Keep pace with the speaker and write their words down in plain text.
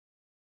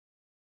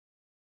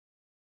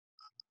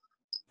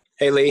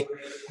Hey, Lee.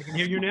 I can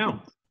hear you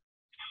now.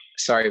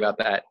 Sorry about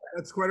that.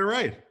 That's quite all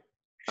right.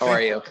 How are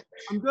you?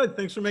 I'm good.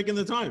 Thanks for making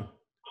the time.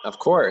 Of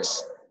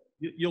course.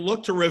 You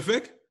look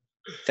terrific.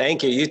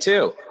 Thank you. You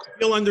too.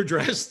 Feel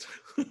underdressed.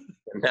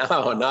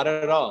 No, not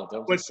at all.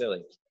 Don't be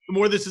silly. The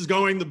more this is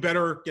going, the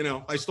better.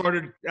 I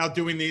started out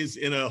doing these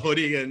in a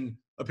hoodie and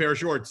a pair of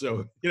shorts.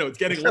 So, it's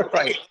getting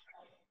right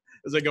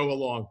as I go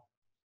along.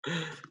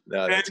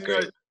 No, that's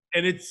great.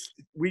 And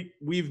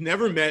we've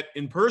never met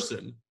in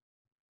person.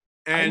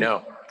 And I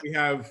know. We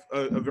have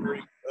a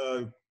very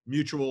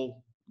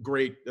mutual,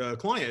 great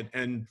client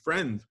and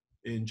friend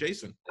in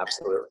Jason.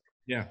 Absolutely.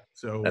 Yeah.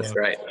 So that's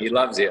right. He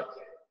loves you.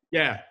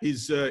 Yeah,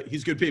 he's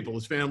good people.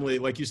 His family,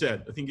 like you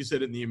said, I think you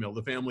said it in the email,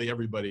 the family,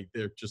 everybody,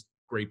 they're just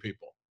great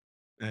people.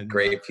 And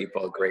great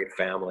people, great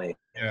family.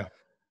 Yeah.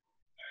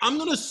 I'm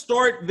going to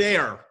start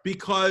there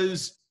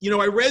because,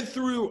 I read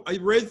through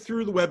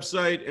the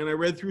website and I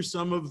read through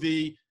some of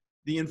the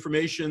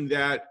information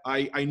that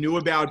I knew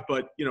about,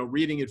 but,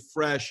 reading it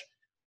fresh,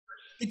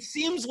 it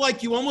seems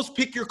like you almost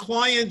pick your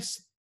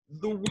clients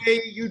the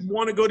way you'd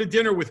want to go to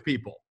dinner with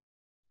people.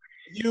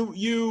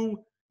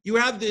 You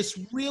have this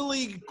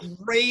really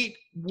great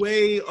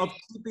way of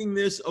keeping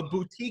this a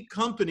boutique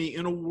company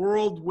in a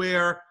world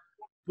where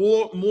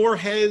more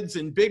heads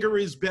and bigger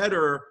is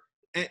better.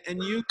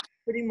 And you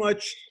pretty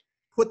much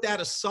put that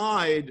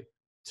aside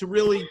to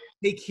really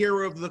take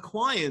care of the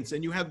clients.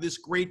 And you have this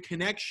great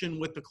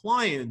connection with the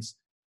clients.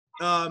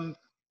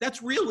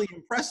 That's really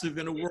impressive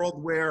in a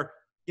world where,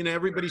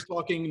 everybody's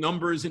talking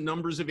numbers and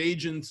numbers of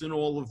agents and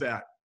all of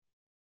that.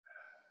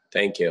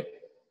 Thank you.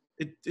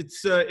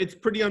 It's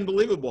pretty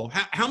unbelievable.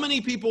 How many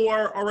people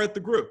are at the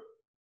group?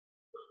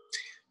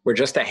 We're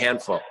just a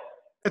handful.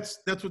 That's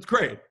what's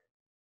great.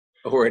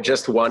 We're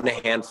just one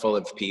handful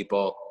of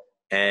people,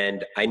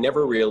 and I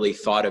never really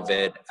thought of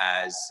it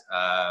as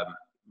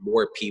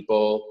more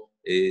people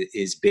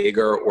is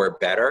bigger or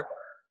better.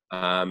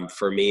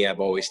 For me, I've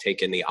always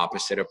taken the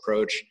opposite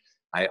approach.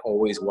 I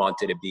always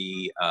wanted to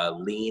be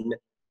lean,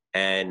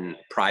 and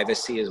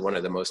privacy is one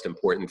of the most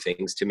important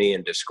things to me,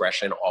 and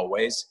discretion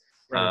always.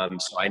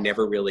 Right. So I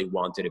never really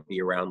wanted to be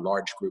around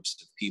large groups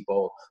of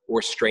people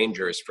or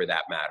strangers for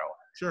that matter.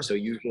 Sure. So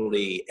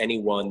usually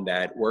anyone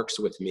that works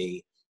with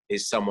me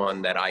is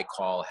someone that I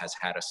call has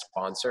had a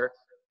sponsor,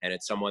 and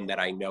it's someone that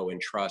I know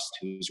and trust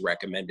who's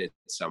recommended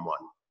someone.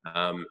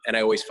 And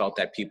I always felt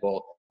that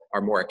people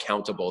are more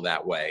accountable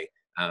that way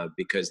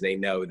because they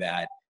know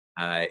that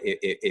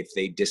if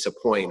they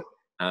disappoint,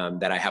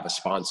 that I have a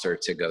sponsor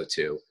to go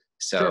to.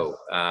 So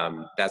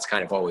sure. That's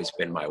kind of always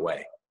been my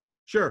way.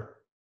 Sure.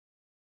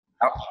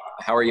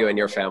 How are you and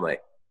your family?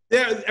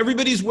 Yeah,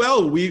 everybody's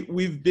well.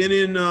 We've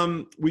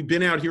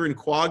been out here in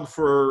Quag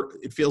for,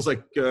 it feels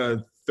like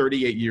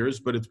 38 years,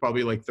 but it's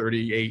probably like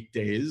 38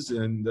 days,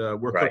 and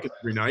we're cooking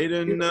every night,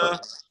 and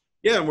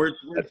we're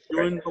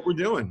doing what we're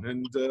doing,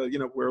 and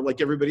we're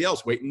like everybody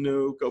else, waiting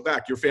to go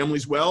back. Your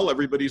family's well.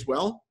 Everybody's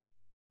well.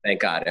 Thank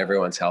God,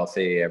 everyone's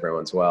healthy,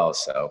 everyone's well,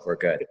 so we're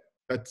good.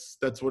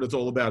 That's what it's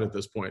all about at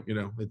this point.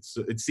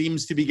 It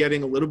seems to be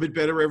getting a little bit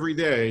better every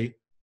day.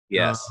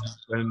 Yes.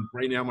 And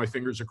right now my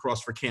fingers are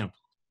crossed for camp.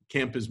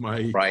 Camp is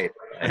my right.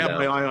 I have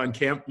my eye on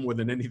camp more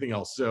than anything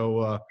else.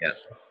 So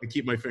I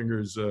keep my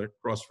fingers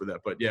crossed for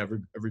that. But yeah,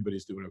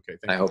 everybody's doing okay.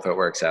 I hope it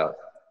works out.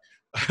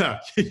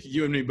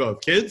 You and me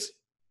both. Kids?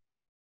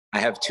 I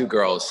have 2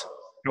 girls.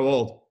 How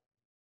old?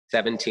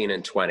 17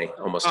 and 20,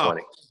 almost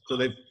 20.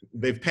 So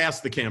they've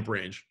passed the camp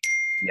range.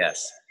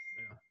 Yes.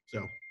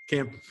 Yeah.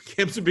 So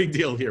camp's a big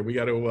deal here. We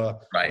got to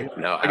right.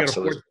 No,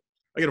 absolutely.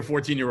 I got a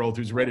 14-year-old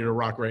who's ready to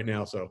rock right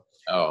now. So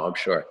I'm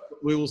sure.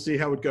 We will see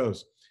how it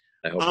goes.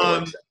 I hope it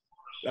works.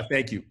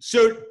 Thank you.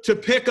 So to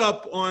pick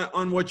up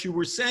on what you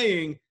were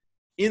saying,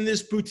 in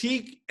this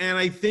boutique, and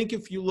I think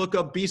if you look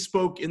up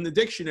bespoke in the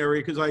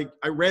dictionary, because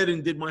I read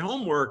and did my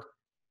homework,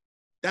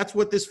 that's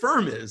what this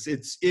firm is.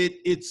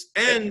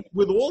 And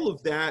with all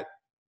of that,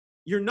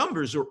 your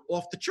numbers are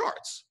off the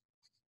charts,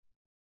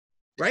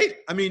 right?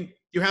 I mean,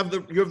 you have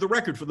the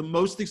record for the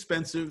most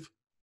expensive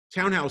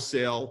townhouse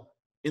sale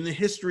in the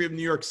history of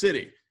New York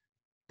City.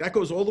 That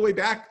goes all the way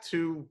back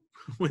to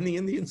when the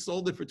Indians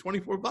sold it for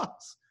 $24.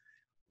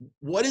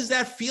 What does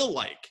that feel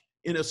like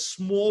in a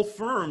small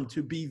firm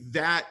to be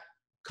that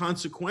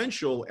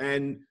consequential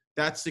and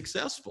that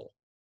successful?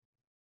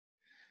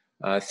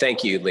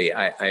 Thank you, Lee.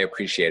 I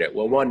appreciate it.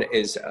 Well, one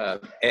is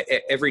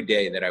every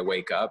day that I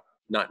wake up,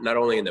 not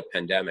only in the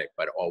pandemic,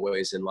 but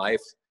always in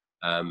life,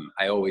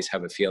 I always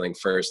have a feeling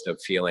first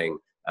of feeling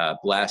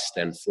blessed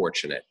and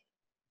fortunate.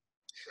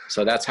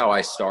 So that's how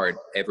I start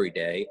every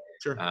day.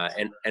 Sure.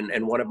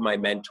 And one of my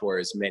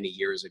mentors many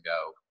years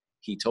ago,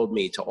 he told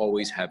me to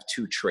always have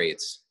 2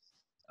 traits,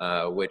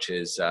 which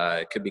is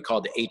could be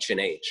called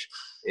H&H.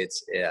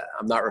 It's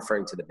I'm not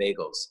referring to the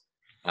bagels.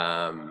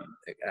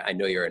 I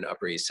know you're an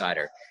Upper East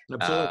Sider.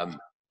 Absolutely.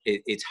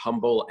 It's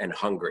humble and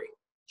hungry.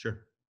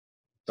 Sure.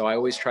 So I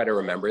always try to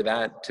remember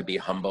that, to be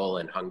humble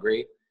and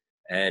hungry.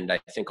 And I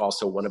think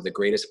also one of the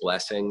greatest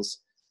blessings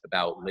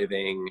about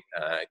living,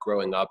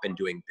 growing up and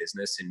doing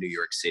business in New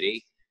York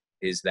City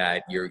is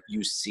that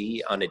you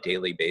see on a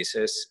daily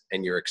basis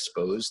and you're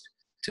exposed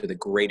to the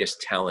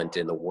greatest talent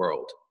in the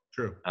world.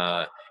 True.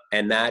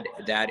 And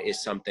that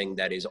is something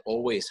that is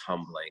always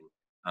humbling,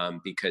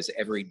 because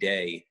every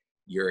day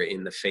you're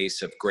in the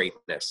face of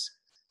greatness.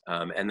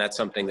 And that's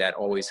something that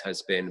always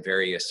has been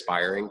very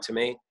aspiring to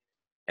me.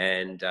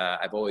 And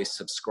I've always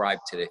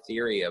subscribed to the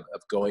theory of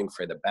going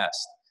for the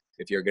best.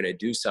 If you're going to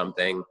do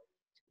something,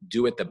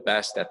 do it the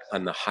best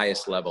on the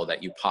highest level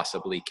that you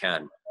possibly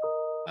can.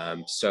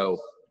 So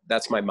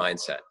that's my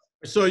mindset.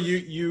 So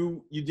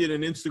you did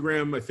an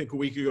Instagram, I think a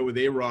week ago with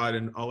A-Rod,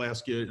 and I'll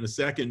ask you in a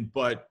second,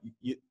 but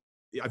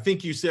I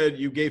think you said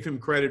you gave him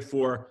credit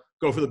for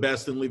go for the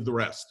best and leave the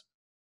rest.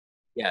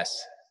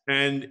 Yes.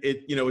 And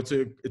it's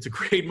a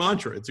great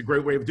mantra. It's a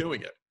great way of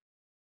doing it.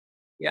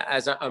 Yeah.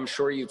 As I'm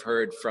sure you've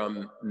heard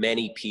from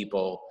many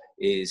people,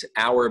 is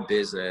our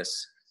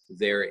business,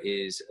 there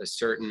is a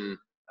certain,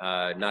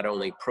 not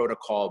only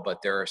protocol, but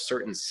there are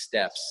certain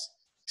steps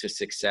to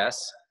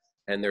success,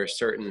 and there are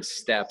certain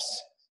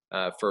steps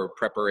for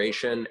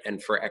preparation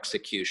and for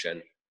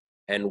execution.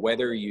 And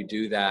whether you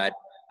do that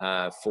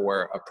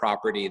for a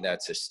property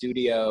that's a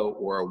studio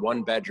or a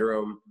one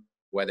bedroom,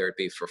 whether it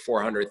be for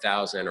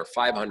 $400,000 or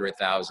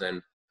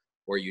 $500,000,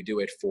 or you do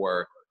it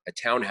for a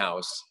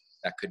townhouse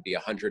that could be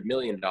 $100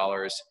 million,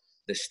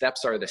 the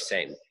steps are the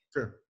same.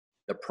 Sure.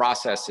 The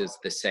process is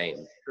the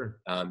same. Sure.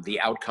 The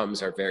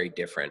outcomes are very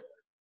different.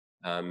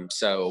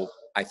 So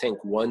I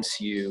think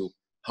once you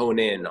hone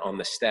in on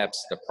the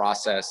steps, the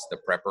process, the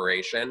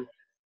preparation,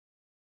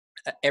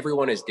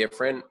 everyone is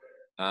different.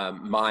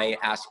 My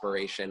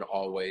aspiration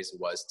always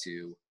was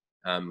to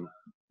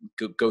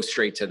go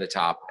straight to the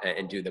top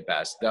and do the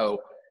best. Though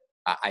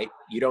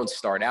you don't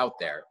start out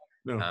there,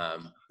 no.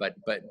 But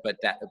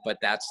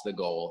that's the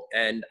goal.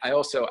 And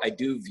I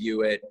do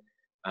view it.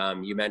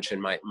 You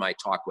mentioned my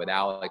talk with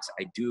Alex.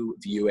 I do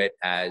view it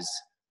as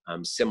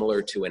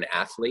similar to an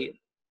athlete.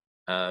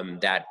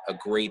 That a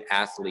great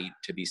athlete,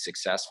 to be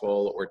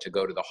successful or to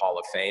go to the Hall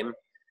of Fame,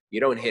 you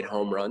don't hit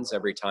home runs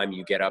every time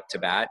you get up to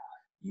bat.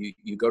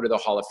 You go to the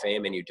Hall of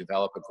Fame and you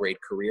develop a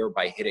great career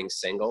by hitting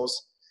singles.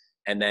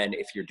 And then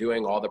if you're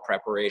doing all the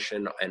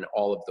preparation and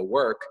all of the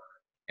work,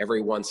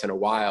 every once in a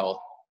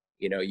while,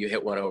 you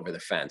hit one over the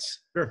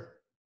fence. Sure.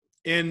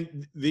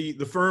 And the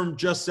firm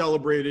just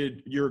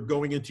celebrated, you're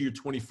going into your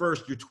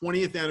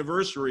 20th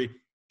anniversary.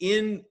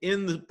 In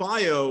the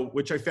bio,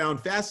 which I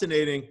found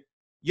fascinating,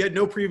 you had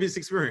no previous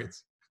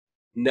experience.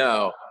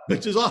 No.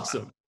 Which is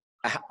awesome.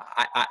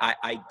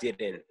 I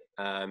didn't.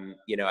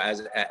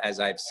 As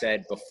I've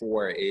said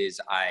before,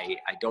 is I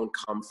don't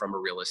come from a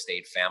real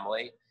estate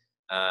family.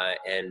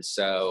 And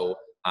so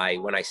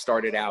when I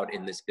started out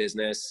in this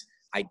business,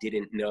 I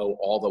didn't know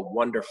all the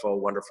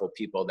wonderful, wonderful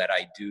people that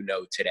I do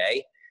know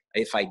today.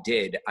 If I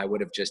did, I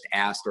would have just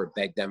asked or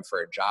begged them for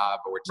a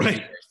job, or to be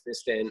their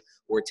assistant,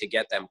 or to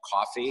get them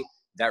coffee.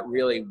 That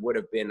really would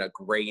have been a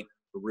great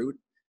route.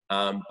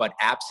 But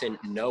absent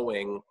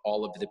knowing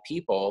all of the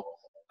people,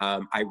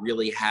 I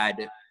really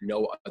had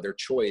no other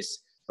choice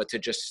but to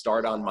just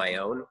start on my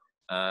own.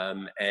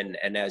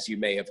 And as you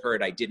may have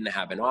heard, I didn't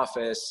have an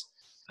office.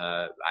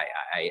 I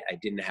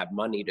didn't have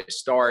money to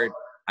start.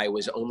 I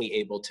was only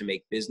able to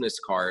make business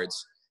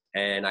cards,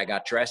 and I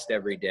got dressed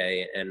every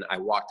day, and I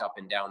walked up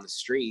and down the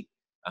street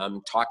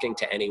talking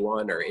to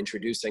anyone or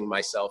introducing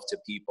myself to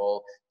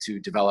people to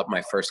develop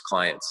my first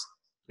clients.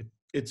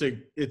 It's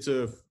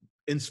a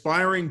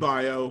inspiring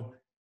bio,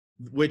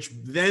 which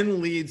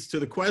then leads to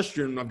the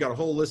question. I've got a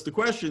whole list of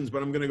questions,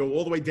 but I'm going to go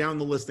all the way down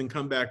the list and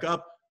come back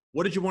up.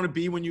 What did you want to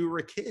be when you were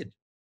a kid?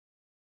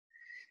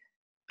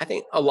 I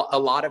think a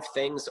lot of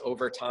things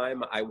over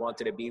time I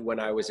wanted to be when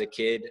I was a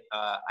kid.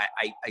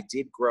 I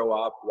did grow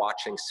up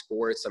watching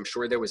sports. I'm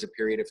sure there was a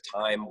period of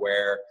time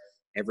where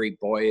every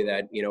boy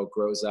that,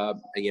 grows up,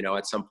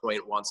 at some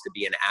point wants to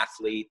be an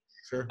athlete.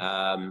 Sure.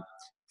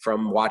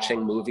 From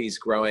watching movies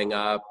growing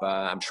up,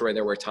 I'm sure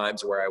there were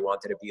times where I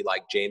wanted to be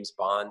like James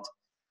Bond.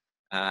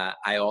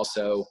 I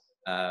also,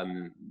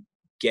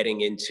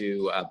 getting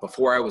into,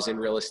 before I was in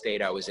real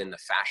estate, I was in the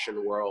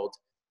fashion world.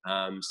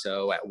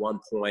 So at one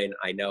point,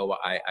 I know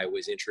I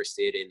was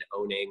interested in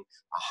owning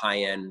a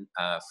high-end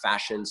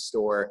fashion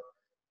store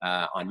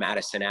on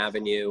Madison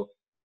Avenue.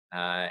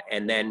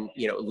 And then,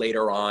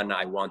 later on,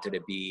 I wanted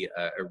to be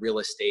a real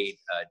estate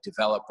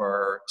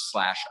developer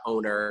 /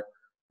 owner.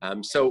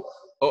 So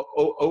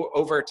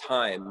over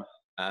time,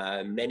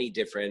 many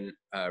different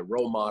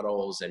role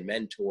models and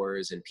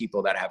mentors and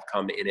people that have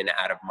come in and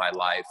out of my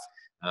life.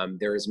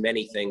 There's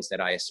many things that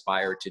I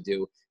aspire to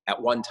do. At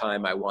one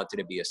time, I wanted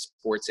to be a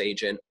sports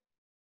agent.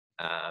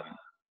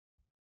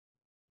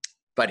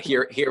 But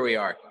here we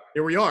are.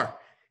 Here we are.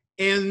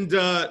 And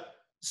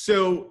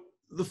so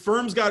the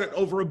firm's got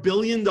over $1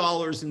 billion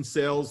in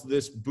sales,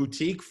 this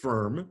boutique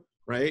firm,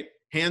 right?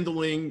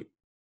 Handling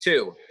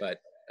 2, but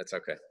that's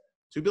okay.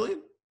 2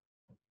 billion?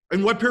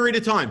 In what period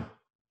of time?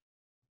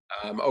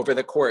 Over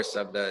the course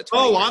of the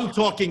 20 years. I'm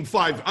talking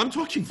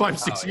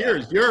 6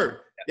 years.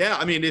 Yeah.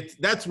 I mean,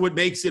 that's what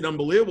makes it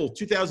unbelievable.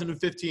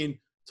 2015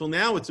 till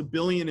now, it's $1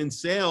 billion in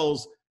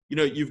sales.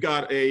 You've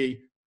got a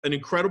an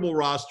incredible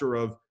roster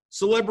of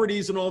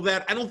celebrities and all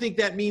that. I don't think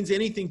that means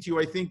anything to you.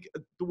 I think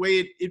the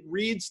way it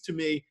reads to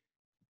me,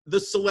 the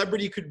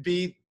celebrity could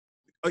be,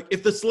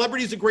 if the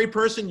celebrity is a great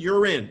person,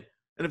 you're in.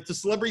 And if the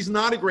celebrity is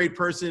not a great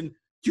person,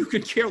 you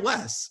could care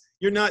less.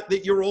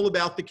 You're all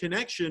about the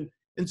connection.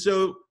 And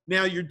so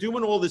now you're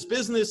doing all this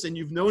business and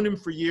you've known him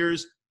for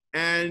years.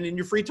 And in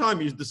your free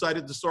time, you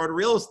decided to start a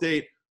real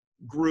estate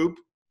group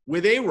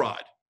with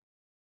A-Rod.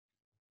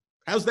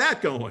 How's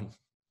that going?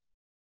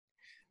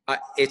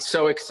 It's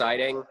so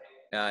exciting.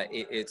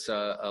 It's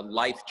a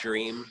life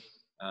dream.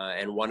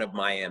 And one of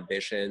my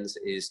ambitions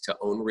is to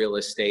own real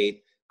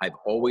estate. I've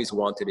always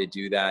wanted to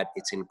do that.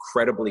 It's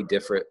incredibly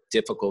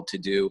difficult to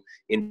do,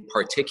 in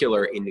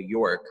particular in New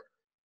York.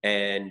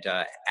 And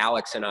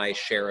Alex and I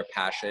share a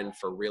passion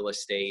for real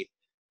estate.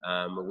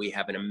 We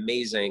have an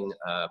amazing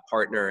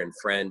partner and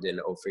friend in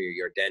Ofer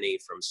Yardeni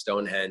from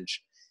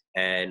Stonehenge.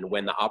 And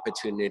when the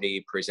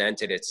opportunity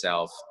presented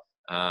itself,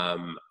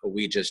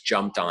 we just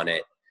jumped on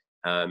it.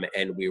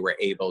 And we were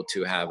able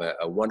to have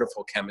a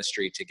wonderful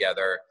chemistry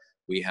together.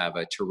 We have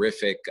a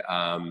terrific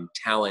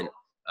talent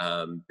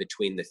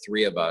between the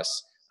three of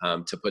us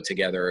to put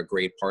together a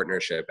great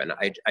partnership. And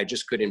I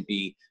just couldn't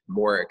be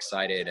more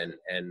excited,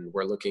 and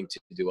we're looking to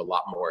do a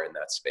lot more in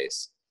that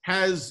space.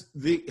 Has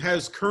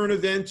current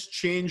events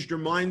changed your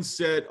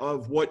mindset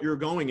of what you're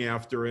going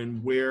after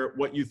and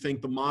what you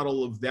think the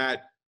model of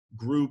that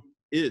group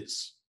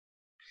is?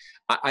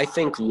 I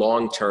think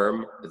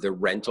long-term, the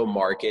rental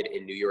market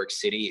in New York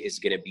City is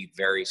going to be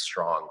very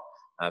strong.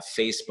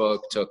 Facebook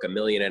took 1.5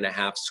 million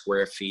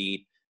square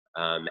feet.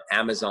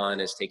 Amazon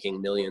is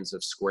taking millions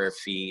of square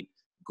feet.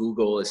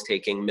 Google is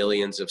taking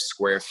millions of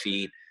square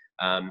feet.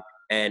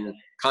 And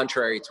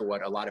contrary to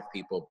what a lot of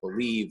people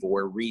believe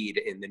or read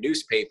in the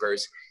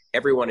newspapers,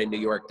 everyone in New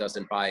York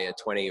doesn't buy a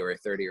 20 or a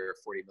 30 or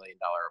a $40 million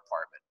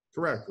apartment.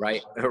 Correct.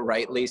 Right?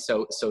 Rightly.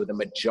 So the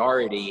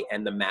majority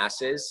and the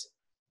masses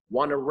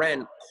want to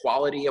rent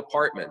quality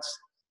apartments,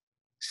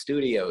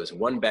 studios,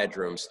 1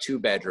 bedrooms, 2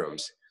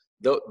 bedrooms.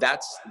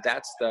 That's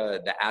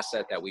the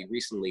asset that we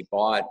recently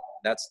bought.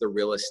 That's the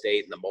real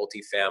estate and the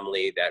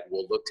multifamily that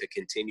we'll look to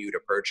continue to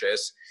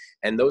purchase.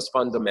 And those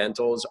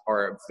fundamentals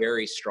are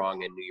very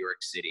strong in New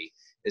York City.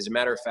 As a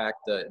matter of fact,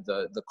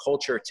 the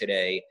culture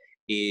today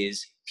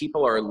is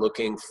people are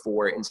looking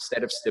for,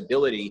 instead of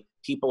stability,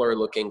 people are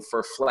looking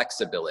for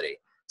flexibility.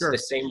 Sure.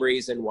 It's the same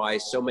reason why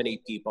so many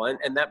people,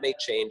 and that may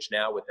change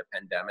now with the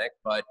pandemic,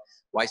 but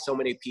why so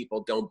many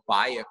people don't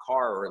buy a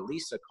car or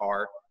lease a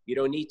car. You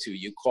don't need to.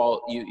 You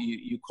call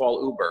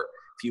Uber.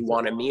 If you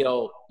want a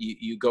meal,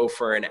 you go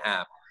for an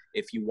app.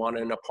 If you want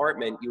an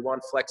apartment, you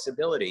want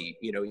flexibility.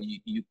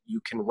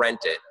 You can rent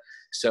it.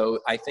 So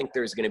I think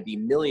there's going to be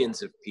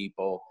millions of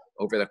people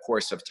over the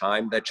course of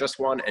time that just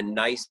want a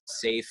nice,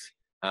 safe,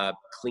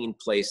 clean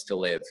place to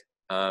live.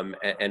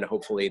 And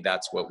hopefully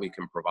that's what we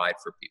can provide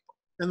for people.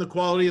 And the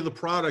quality of the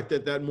product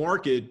at that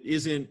market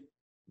isn't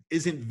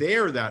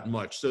there that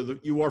much. So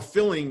that you are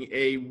filling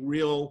a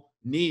real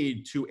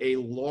need to a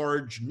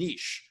large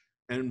niche.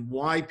 And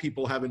why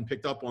people haven't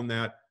picked up on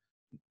that,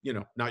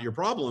 not your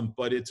problem,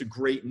 but it's a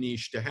great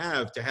niche to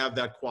have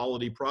that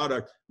quality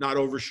product, not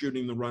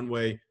overshooting the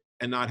runway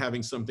and not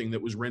having something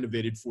that was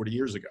renovated 40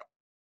 years ago.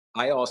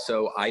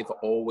 I've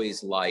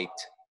always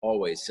liked,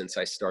 since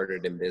I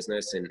started in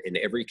business, in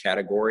every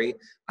category,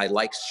 I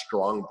like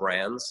strong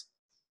brands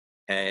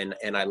and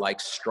I like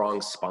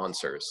strong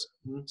sponsors.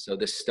 Mm-hmm. So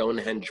the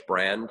Stonehenge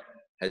brand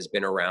has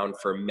been around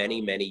for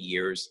many, many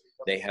years.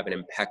 They have an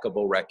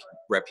impeccable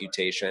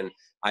reputation.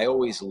 I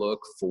always look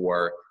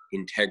for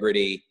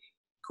integrity,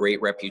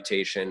 great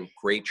reputation,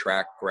 great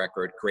track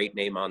record, great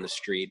name on the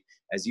street.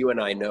 As you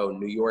and I know,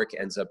 New York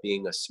ends up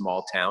being a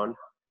small town.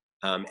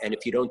 And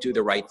if you don't do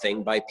the right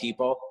thing by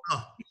people,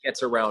 it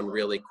gets around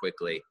really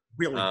quickly.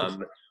 Really?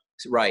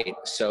 Right.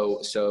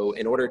 So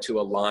in order to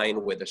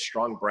align with a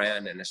strong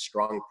brand and a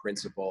strong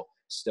principle,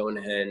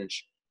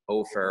 Stonehenge,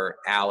 Ofer,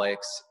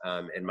 Alex,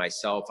 and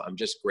myself, I'm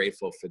just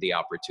grateful for the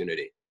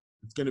opportunity.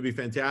 It's going to be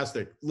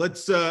fantastic.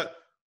 Let's go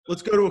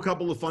to a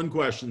couple of fun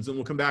questions and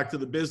we'll come back to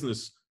the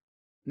business.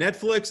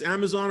 Netflix,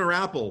 Amazon, or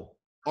Apple?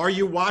 Are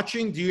you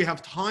watching? Do you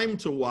have time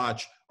to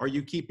watch? Are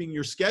you keeping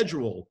your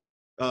schedule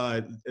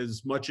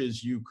as much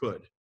as you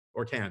could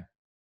or can?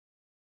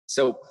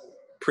 So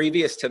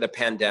previous to the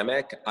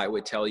pandemic, I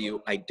would tell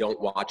you I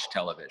don't watch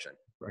television.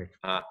 Right.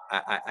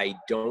 I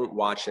don't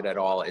watch it at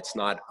all. It's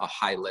not a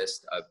high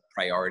list of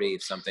priority.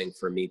 It's something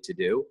for me to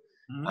do.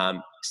 Mm-hmm.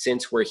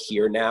 Since we're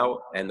here now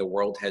and the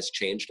world has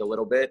changed a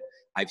little bit,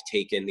 I've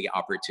taken the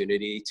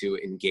opportunity to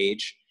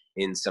engage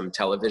in some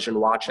television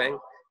watching.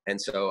 And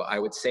so I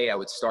would say I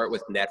would start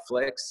with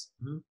Netflix.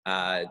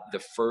 Mm-hmm. The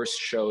first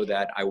show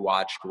that I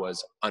watched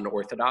was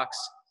Unorthodox,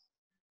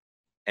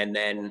 and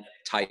then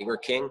Tiger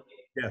King.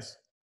 Yes.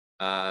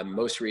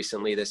 Most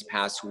recently, this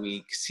past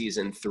week,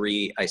 season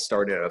 3, I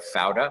started a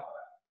Founder,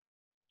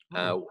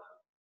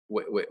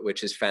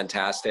 which is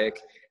fantastic.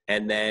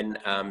 And then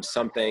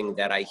something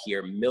that I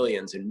hear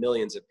millions and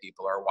millions of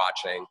people are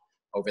watching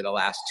over the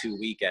last 2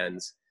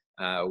 weekends,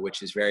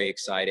 which is very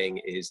exciting,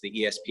 is the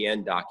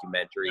ESPN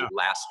documentary, Yeah.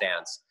 Last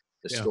Dance,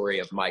 the Yeah. story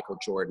of Michael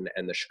Jordan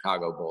and the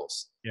Chicago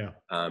Bulls. Yeah.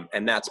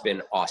 And that's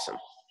been awesome.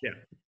 Yeah.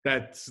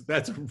 That's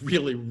a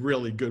really,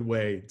 really good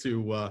way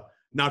to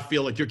not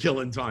feel like you're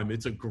killing time.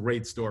 It's a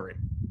great story.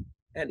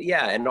 And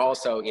yeah, and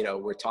also,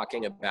 we're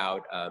talking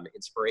about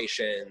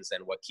inspirations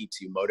and what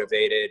keeps you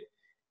motivated.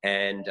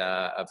 And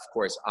of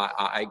course,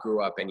 I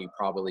grew up, and you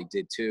probably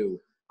did too,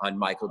 on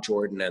Michael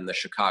Jordan and the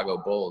Chicago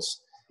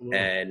Bulls.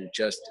 And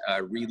just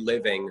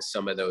reliving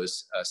some of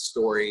those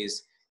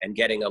stories and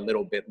getting a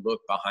little bit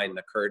look behind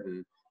the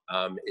curtain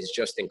is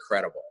just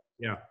incredible.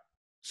 Yeah.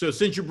 So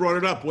since you brought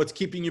it up, what's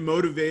keeping you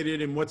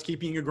motivated and what's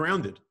keeping you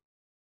grounded?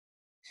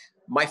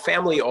 My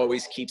family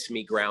always keeps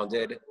me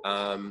grounded.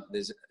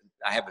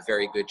 I have a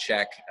very good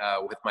check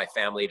with my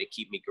family to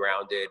keep me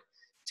grounded.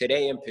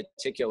 Today in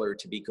particular,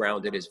 to be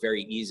grounded is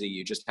very easy.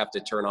 You just have to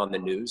turn on the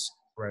news,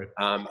 right,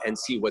 and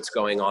see what's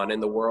going on in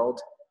the world.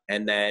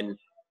 And then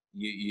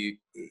you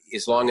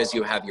as long as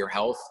you have your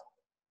health,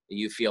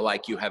 you feel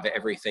like you have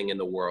everything in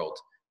the world.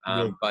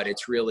 But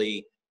it's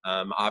really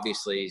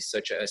obviously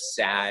such a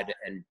sad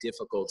and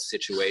difficult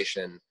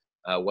situation,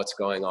 what's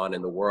going on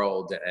in the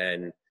world.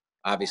 And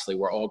obviously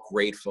we're all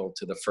grateful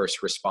to the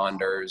first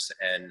responders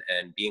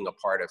and being a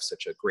part of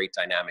such a great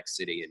dynamic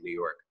city in New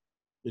York.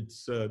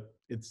 It's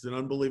an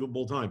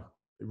unbelievable time.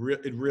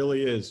 It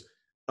really is.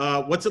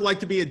 What's it like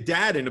to be a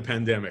dad in a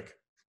pandemic?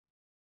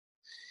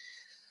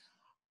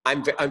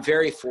 I'm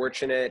very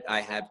fortunate. I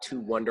have two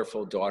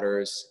wonderful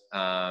daughters.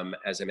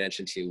 As I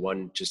mentioned to you,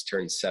 one just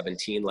turned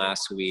 17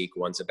 last week.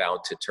 One's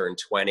about to turn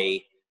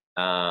 20.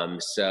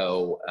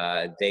 So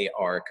they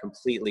are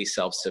completely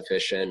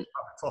self-sufficient.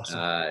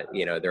 Awesome.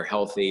 They're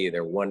healthy.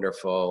 They're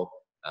wonderful.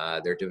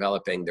 They're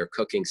developing their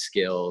cooking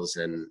skills,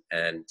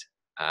 and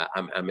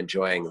I'm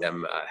enjoying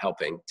them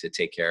helping to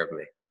take care of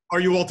me. Are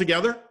you all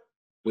together?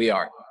 We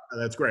are.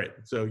 That's great.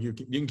 So you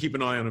can keep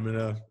an eye on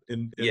them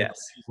in yes.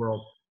 the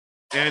world.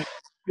 And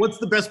what's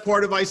the best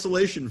part of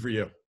isolation for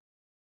you?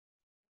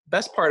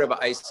 Best part of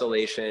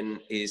isolation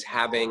is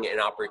having an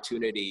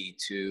opportunity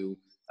to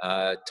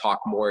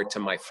talk more to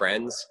my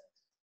friends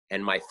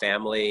and my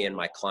family and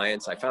my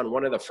clients. I found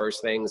one of the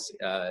first things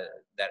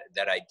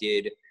that I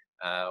did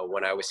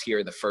when I was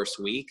here the first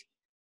week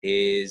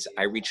is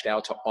I reached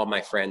out to all my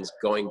friends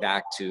going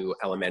back to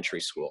elementary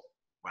school.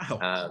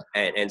 Wow.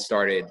 And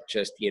started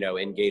just,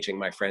 engaging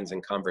my friends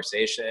in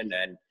conversation.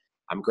 And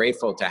I'm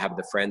grateful to have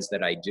the friends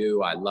that I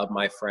do. I love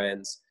my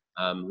friends.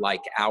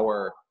 Like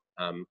our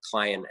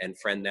client and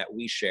friend that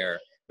we share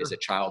is a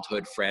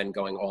childhood friend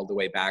going all the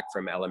way back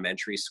from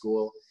elementary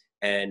school.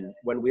 And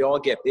when we all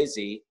get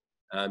busy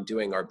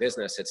doing our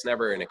business, it's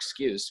never an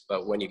excuse.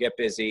 But when you get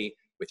busy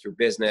with your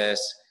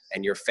business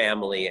and your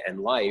family and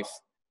life,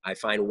 I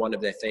find one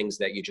of the things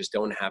that you just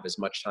don't have as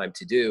much time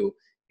to do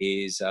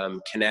is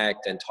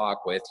connect and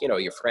talk with,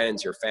 your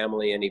friends, your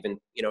family, and even,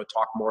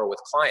 talk more with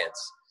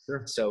clients.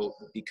 Sure. So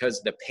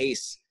because the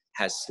pace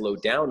has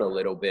slowed down a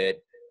little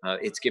bit,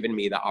 it's given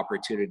me the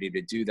opportunity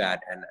to do that.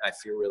 And I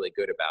feel really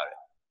good about it.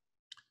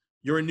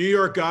 You're a New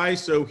York guy,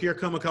 so here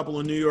come a couple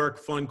of New York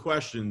fun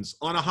questions.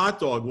 On a hot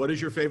dog, what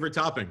is your favorite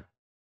topping?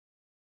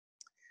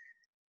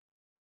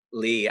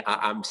 Lee,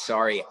 I'm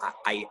sorry.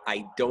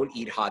 I don't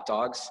eat hot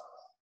dogs.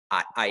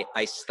 I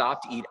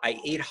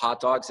ate hot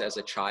dogs as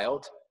a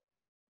child,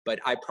 but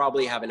I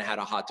probably haven't had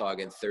a hot dog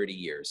in 30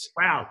 years.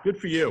 Wow, good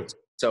for you.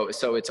 So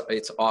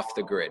it's off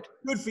the grid.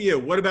 Good for you.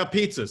 What about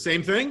pizza?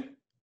 Same thing?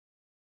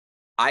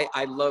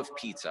 I love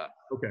pizza.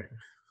 Okay.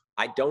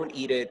 I don't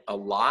eat it a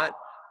lot,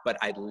 but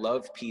I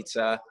love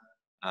pizza.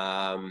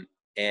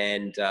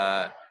 And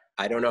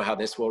I don't know how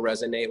this will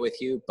resonate with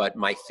you, but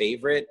my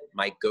favorite,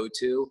 my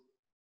go-to,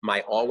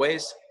 my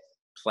always,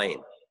 plain.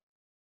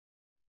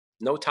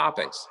 No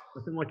toppings.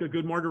 Nothing like a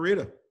good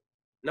margarita.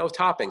 No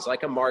toppings,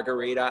 like a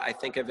margarita. I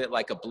think of it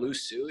like a blue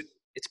suit.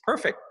 It's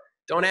perfect.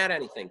 Don't add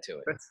anything to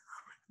it.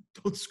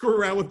 Don't screw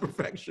around with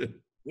perfection.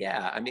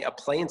 Yeah, I mean, a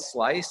plain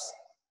slice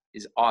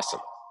is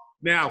awesome.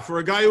 Now, for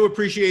a guy who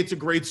appreciates a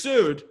great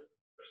suit,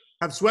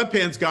 have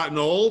sweatpants gotten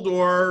old,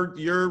 or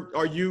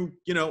are you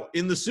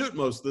in the suit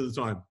most of the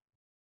time?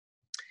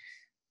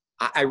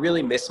 I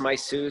really miss my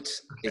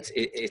suits.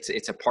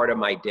 It's a part of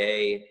my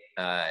day.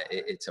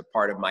 It's a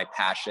part of my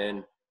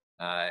passion.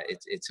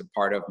 It's a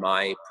part of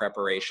my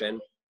preparation.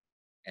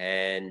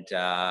 And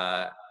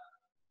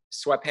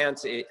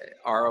sweatpants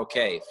are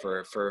okay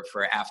for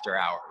after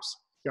hours.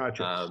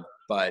 Gotcha.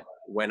 But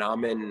when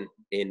I'm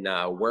in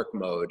work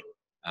mode,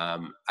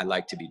 I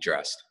like to be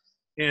dressed.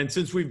 And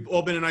since we've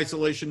all been in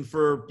isolation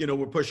for,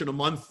 we're pushing a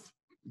month,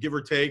 give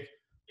or take,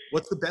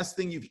 what's the best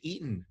thing you've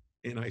eaten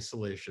in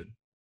isolation?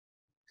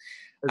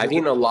 I've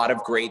eaten a lot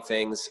of great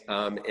things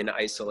in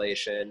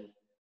isolation.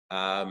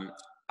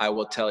 I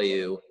will tell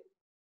you,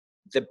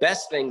 the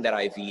best thing that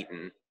I've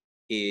eaten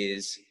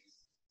is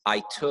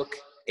I took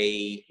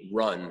a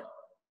run,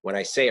 when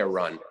I say a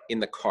run, in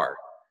the car.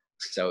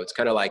 So it's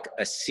kind of like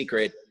a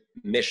secret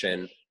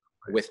mission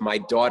with my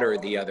daughter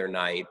the other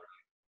night.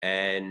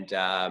 And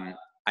I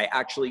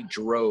actually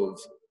drove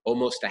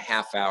almost a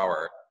half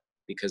hour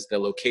because the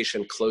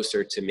location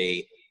closer to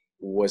me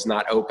was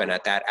not open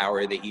at that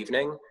hour of the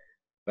evening.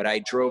 But I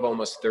drove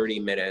almost 30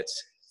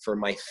 minutes for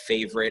my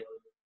favorite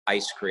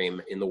ice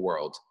cream in the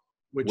world,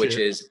 which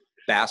is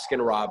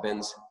Baskin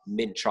Robbins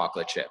mint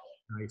chocolate chip.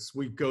 Nice.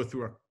 We go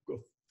through a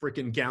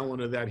freaking gallon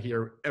of that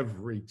here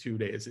every 2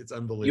 days. It's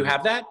unbelievable. You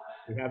have that?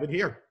 We have it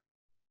here.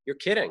 You're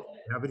kidding.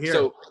 We have it here.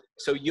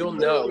 So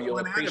you'll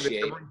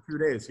appreciate every 2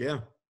 days. Yeah.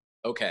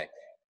 Okay.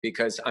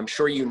 Because I'm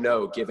sure you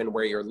know, given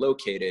where you're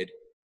located,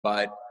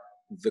 but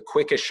the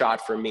quickest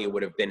shot for me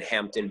would have been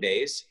Hampton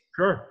Bays.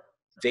 Sure.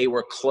 They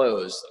were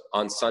closed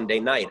on Sunday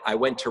night. I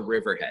went to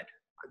Riverhead.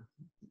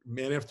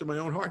 Man after my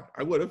own heart.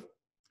 I would have.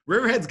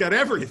 Riverhead's got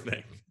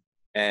everything.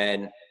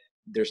 And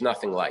there's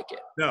nothing like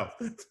it. No.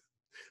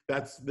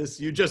 That's this.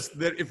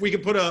 If we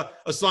could put a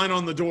sign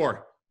on the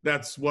door,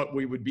 that's what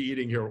we would be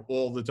eating here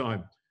all the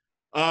time.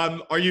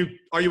 Are you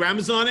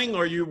Amazoning?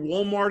 Are you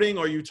Walmarting?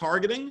 Are you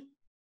Targeting?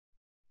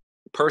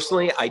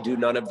 Personally, I do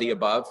none of the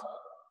above.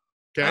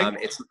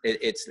 Okay.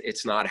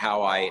 It's not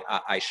how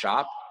I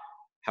shop.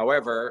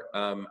 However,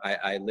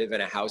 I live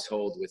in a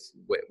household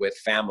with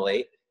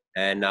family,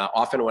 and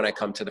often when I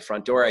come to the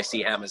front door, I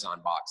see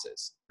Amazon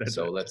boxes.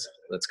 So let's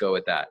go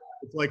with that.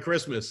 It's like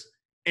Christmas.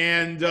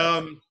 And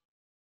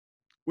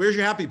where's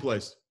your happy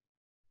place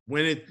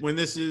when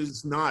this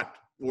is not,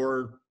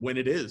 or when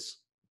it is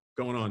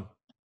going on?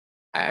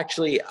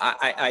 Actually,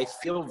 I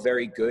feel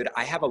very good.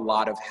 I have a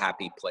lot of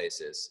happy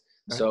places.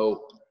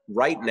 So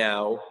right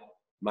now,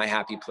 my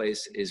happy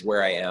place is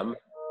where I am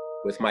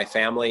with my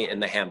family in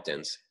the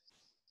Hamptons.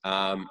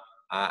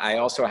 I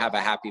also have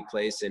a happy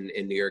place in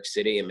New York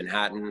City, in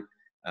Manhattan.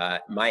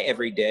 My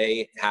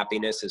everyday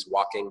happiness is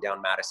walking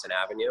down Madison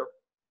Avenue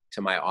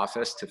to my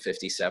office to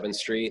 57th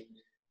Street.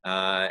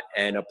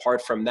 And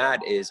apart from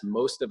that is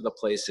most of the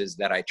places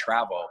that I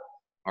travel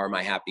are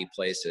my happy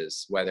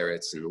places, whether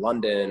it's in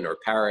London or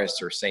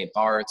Paris or St.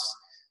 Bart's.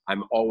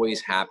 I'm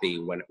always happy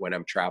when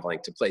I'm traveling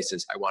to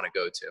places I want to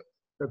go to.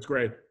 That's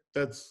great.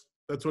 That's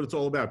what it's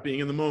all about, being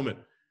in the moment.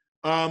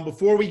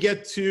 Before we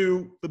get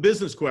to the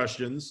business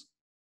questions,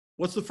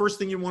 what's the first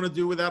thing you want to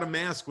do without a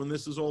mask when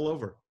this is all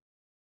over?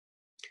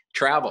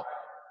 Travel.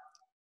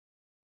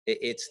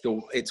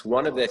 It's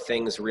one of the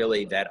things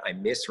really that I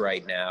miss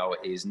right now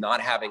is not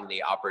having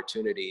the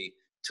opportunity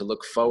to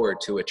look forward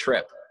to a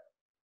trip.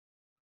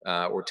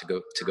 Or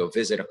to go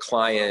visit a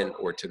client,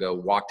 or to go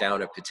walk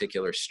down a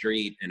particular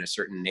street in a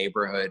certain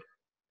neighborhood.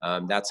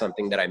 That's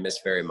something that I miss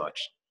very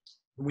much.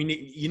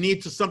 You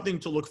need something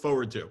to look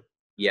forward to.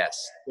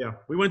 Yes. Yeah.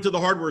 We went to the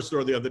hardware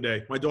store the other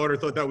day. My daughter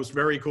thought that was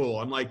very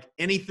cool. I'm like,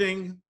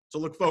 anything to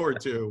look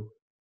forward to.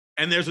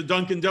 And there's a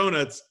Dunkin'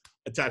 Donuts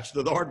attached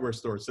to the hardware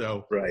store.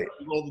 So right.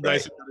 We rolled the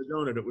dice and got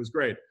a donut. It was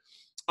great.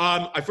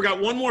 I forgot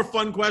one more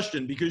fun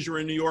question, because you're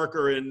a New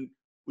Yorker and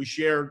we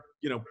share,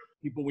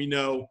 people we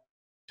know.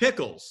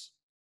 Pickles,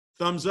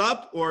 thumbs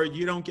up, or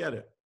you don't get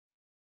it?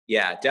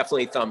 Yeah,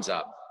 definitely thumbs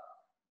up.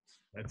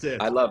 That's it.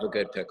 I love a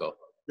good pickle.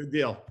 Good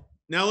deal.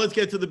 Now let's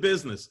get to the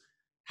business.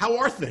 How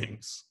are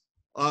things?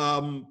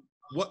 What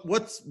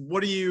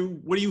are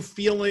you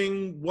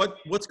feeling?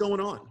 What's going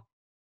on?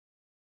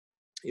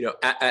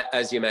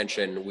 As you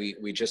mentioned,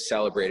 we just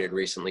celebrated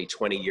recently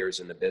 20 years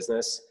in the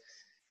business,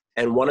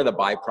 and one of the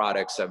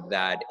byproducts of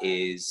that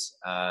is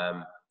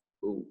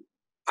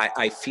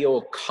I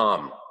feel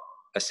calm.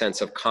 A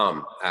sense of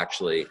calm,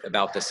 actually,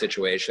 about the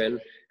situation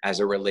as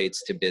it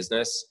relates to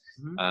business.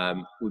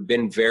 Mm-hmm. We've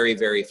been very,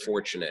 very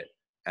fortunate,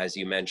 as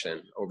you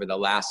mentioned, over the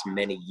last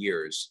many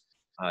years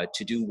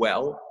to do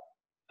well.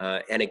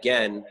 And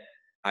again,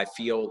 I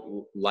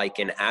feel like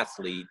an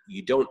athlete,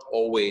 you don't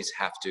always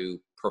have to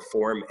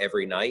perform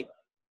every night.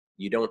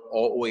 You don't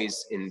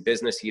always, in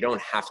business, you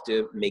don't have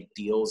to make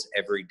deals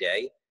every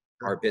day.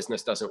 Our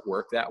business doesn't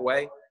work that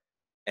way.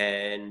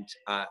 And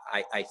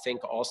I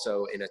think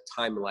also in a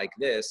time like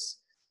this,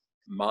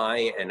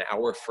 my and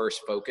our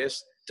first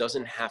focus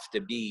doesn't have to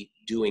be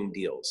doing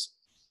deals.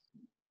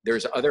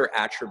 There's other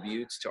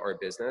attributes to our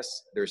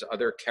business. There's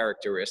other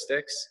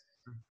characteristics.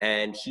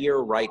 And here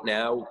right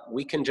now,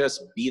 we can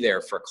just be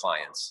there for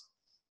clients.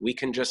 We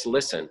can just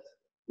listen.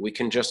 We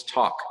can just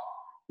talk.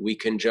 We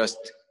can just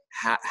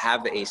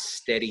have a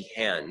steady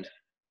hand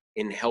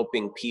in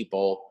helping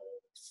people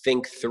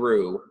think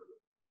through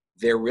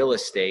their real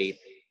estate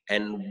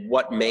and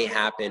what may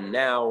happen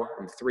now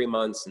in 3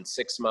 months, in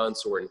 6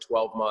 months, or in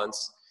 12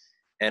 months.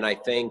 And I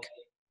think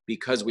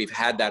because we've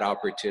had that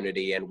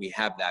opportunity and we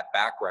have that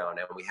background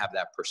and we have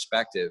that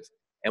perspective,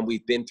 and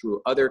we've been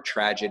through other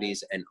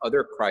tragedies and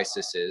other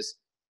crises,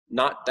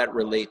 not that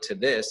relate to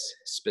this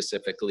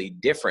specifically,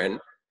 different,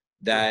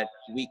 that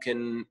we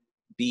can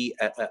be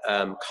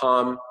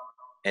calm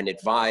and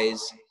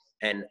advise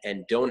and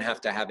don't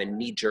have to have a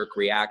knee-jerk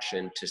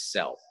reaction to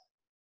sell.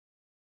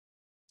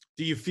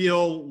 Do you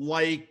feel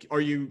like,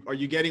 are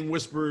you getting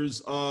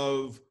whispers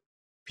of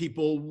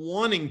people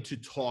wanting to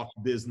talk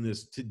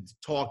business, to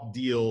talk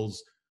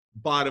deals,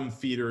 bottom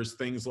feeders,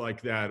 things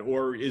like that?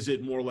 Or is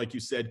it more, like you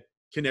said,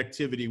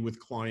 connectivity with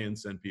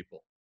clients and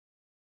people?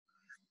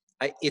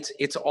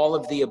 It's all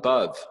of the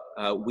above.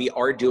 We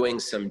are doing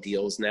some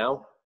deals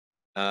now.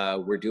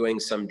 We're doing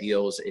some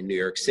deals in New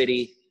York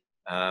City.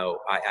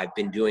 I've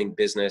been doing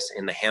business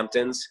in the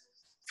Hamptons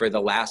for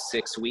the last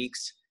 6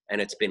 weeks, and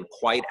it's been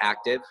quite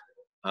active.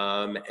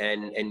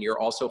 And you're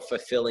also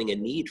fulfilling a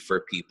need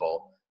for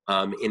people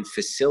in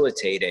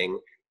facilitating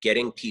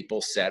getting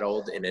people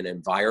settled in an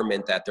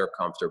environment that they're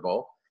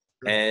comfortable.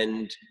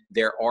 And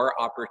there are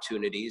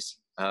opportunities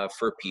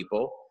for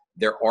people.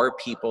 There are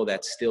people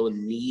that still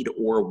need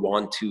or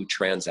want to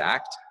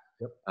transact.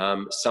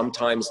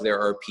 Sometimes there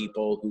are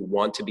people who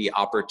want to be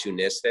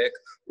opportunistic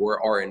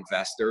or are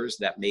investors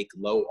that make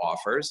low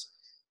offers,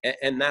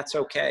 and that's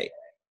okay.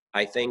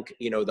 I think,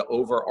 the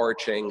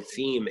overarching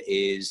theme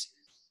is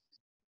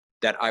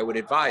that I would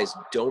advise,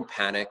 don't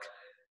panic,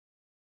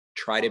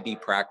 try to be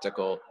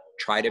practical,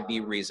 try to be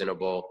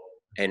reasonable,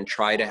 and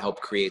try to help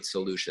create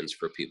solutions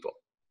for people.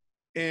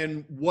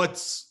 And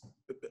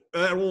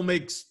that all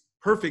makes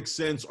perfect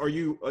sense. Are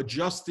you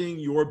adjusting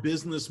your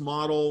business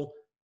model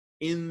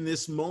in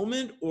this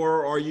moment,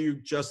 or are you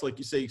just, like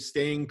you say,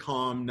 staying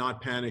calm,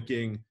 not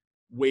panicking,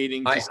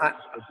 waiting to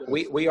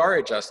we are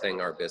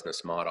adjusting our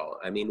business model.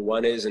 I mean,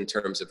 one is in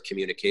terms of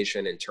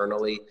communication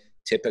internally.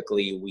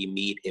 Typically, we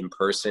meet in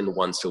person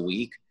once a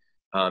week.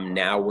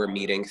 Now we're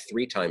meeting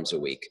 3 times a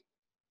week.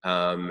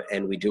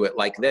 And we do it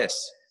like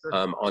this,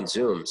 on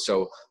Zoom.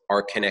 So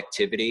our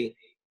connectivity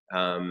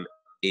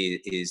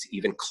is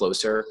even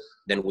closer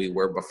than we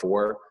were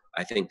before.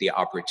 I think the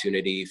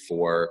opportunity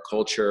for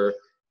culture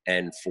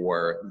and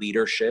for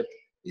leadership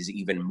is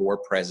even more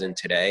present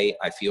today.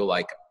 I feel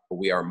like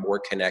we are more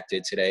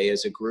connected today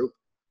as a group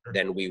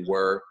than we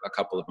were a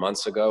couple of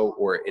months ago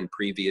or in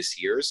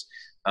previous years.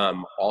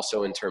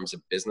 Also in terms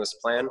of business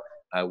plan,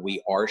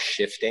 we are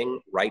shifting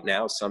right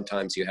now.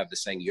 Sometimes you have the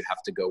saying, you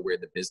have to go where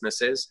the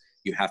business is.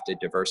 You have to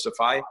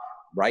diversify.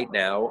 Right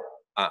now,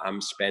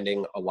 I'm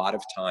spending a lot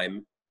of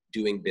time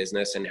doing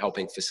business and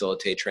helping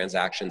facilitate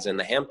transactions in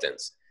the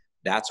Hamptons.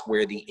 That's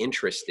where the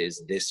interest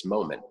is this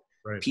moment.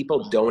 Right.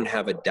 People don't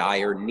have a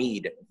dire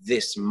need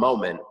this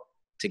moment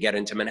to get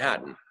into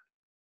Manhattan.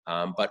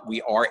 But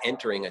we are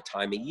entering a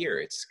time of year.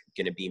 It's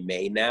going to be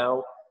May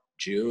now,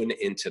 June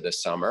into the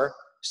summer.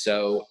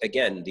 So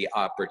again, the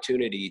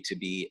opportunity to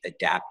be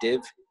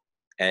adaptive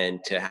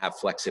and to have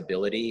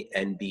flexibility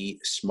and be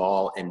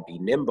small and be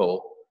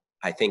nimble,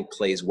 I think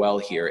plays well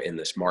here in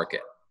this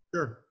market.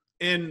 Sure.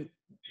 And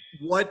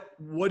what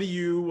do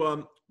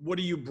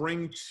you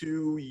bring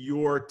to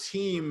your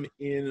team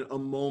in a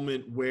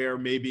moment where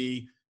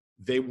maybe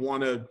they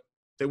want to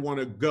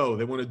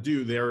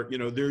do,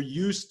 they're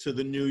used to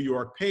the New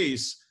York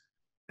pace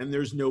and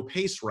there's no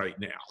pace right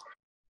now?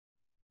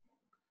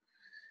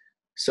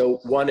 So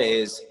one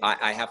is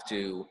I have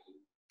to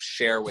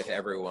share with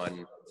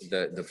everyone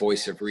the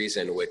voice of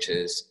reason, which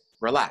is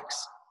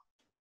relax.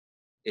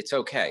 It's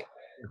okay.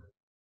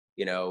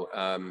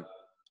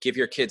 Give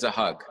your kids a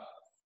hug.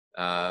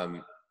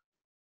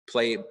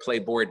 Play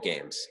board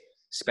games.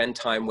 Spend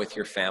time with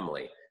your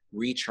family.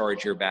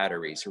 Recharge your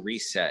batteries.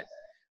 Reset.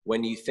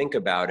 When you think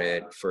about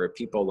it, for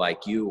people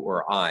like you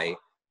or I,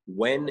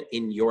 when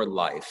in your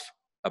life,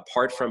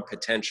 apart from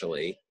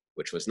potentially,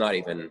 which was not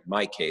even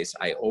my case,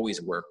 I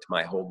always worked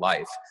my whole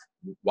life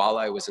while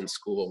I was in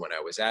school, when I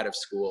was out of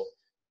school.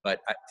 But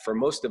for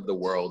most of the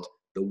world,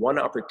 the one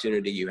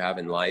opportunity you have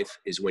in life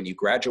is when you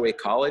graduate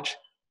college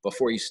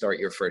before you start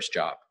your first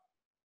job.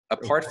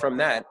 Apart from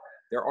that,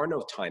 there are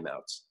no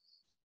timeouts.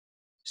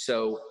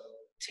 So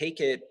take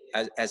it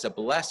as a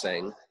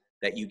blessing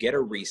that you get a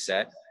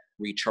reset,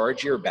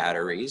 recharge your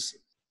batteries,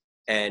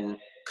 and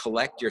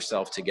collect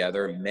yourself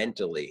together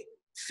mentally,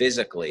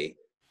 physically.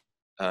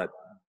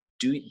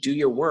 Do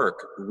your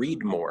work,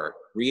 read more,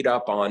 read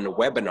up on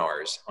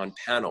webinars, on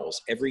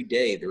panels. Every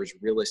day there's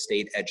real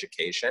estate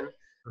education.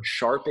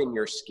 Sharpen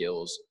your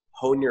skills,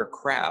 hone your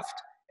craft.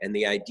 And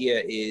the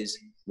idea is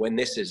when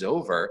this is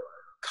over,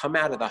 come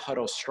out of the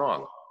huddle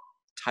strong.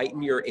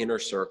 Tighten your inner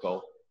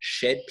circle,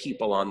 shed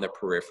people on the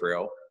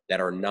peripheral that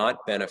are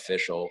not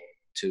beneficial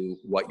to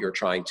what you're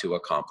trying to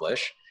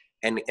accomplish,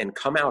 and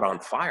come out on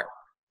fire.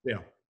 Yeah.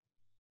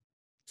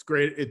 It's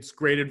great. It's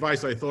great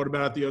advice. I thought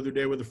about it the other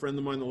day with a friend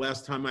of mine. The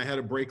last time I had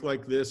a break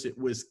like this, it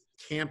was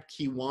Camp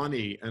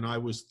Kiwani, and I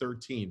was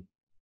 13.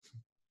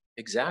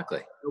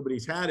 Exactly.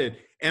 Nobody's had it.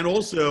 And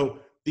also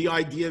the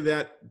idea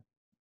that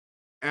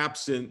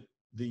absent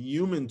the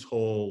human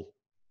toll,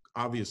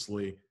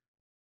 obviously,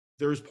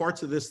 there's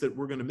parts of this that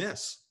we're going to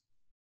miss.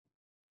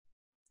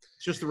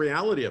 It's just the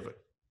reality of it.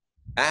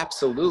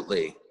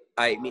 Absolutely.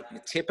 I mean,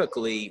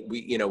 typically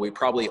we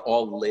probably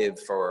all live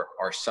for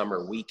our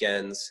summer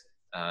weekends.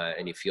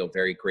 And you feel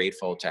very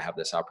grateful to have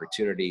this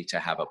opportunity to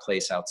have a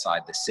place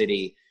outside the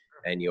city.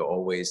 And you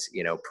always,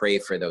 pray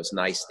for those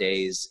nice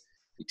days.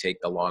 You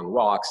take the long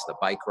walks, the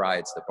bike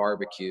rides, the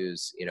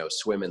barbecues,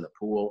 swim in the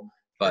pool.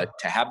 But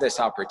to have this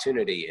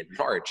opportunity in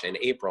March and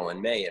April and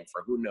May, and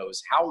for who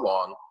knows how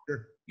long,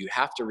 you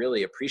have to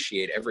really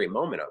appreciate every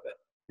moment of it.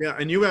 Yeah.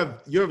 And you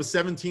have a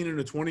 17 and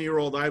a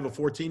 20-year-old. I have a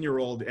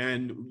 14-year-old.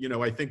 And,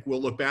 I think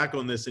we'll look back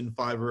on this in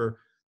 5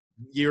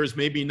 years,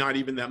 maybe not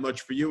even that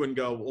much for you, and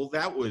go, well,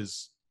 that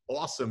was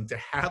awesome to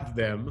have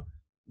them.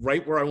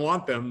 right where I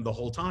want them the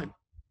whole time.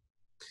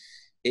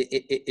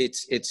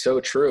 It's so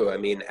true. I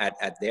mean,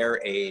 at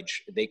their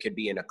age, they could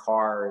be in a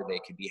car, they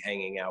could be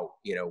hanging out,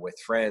 with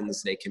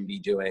friends, they can be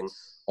doing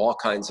all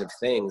kinds of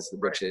things,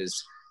 which is,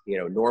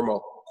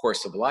 normal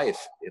course of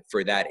life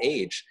for that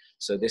age.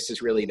 So this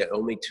is really the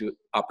only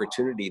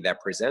opportunity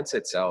that presents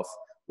itself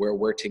where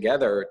we're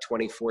together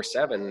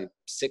 24/7,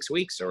 6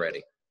 weeks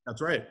already.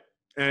 That's right.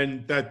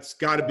 And that's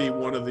got to be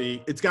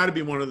it's got to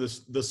be one of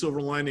the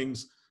silver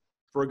linings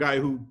for a guy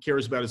who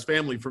cares about his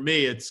family. For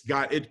me,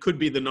 it could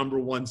be the number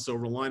one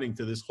silver lining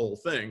to this whole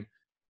thing.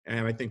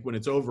 And I think when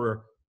it's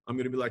over, I'm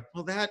going to be like,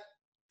 well, that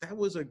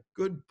was a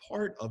good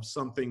part of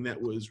something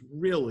that was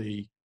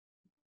really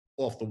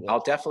off the wall.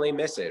 I'll definitely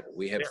miss it.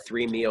 We have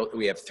 3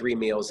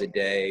 meals a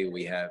day.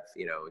 We have,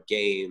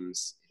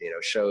 games,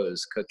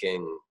 shows,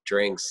 cooking,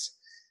 drinks.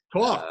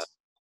 Talks.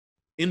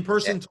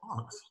 In-person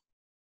talks.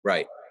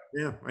 Right.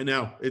 Yeah, I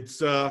know.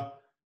 It's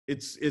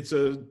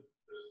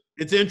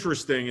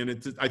interesting,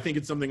 and I think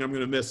it's something I'm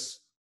going to miss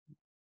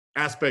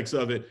aspects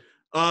of it.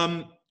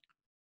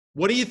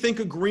 What do you think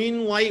a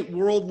green light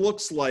world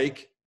looks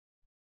like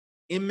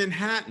in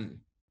Manhattan?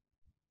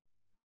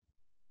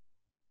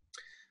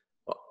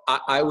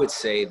 I would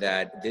say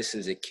that this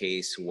is a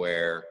case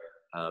where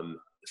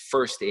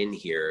first in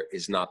here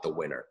is not the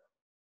winner.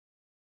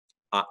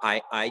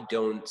 I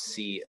don't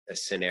see a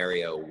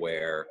scenario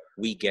where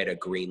we get a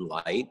green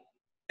light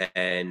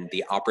and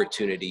the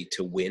opportunity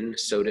to win,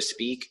 so to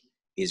speak,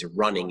 is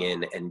running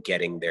in and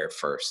getting there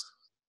first.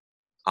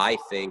 I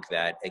think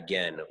that,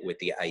 again, with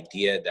the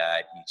idea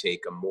that you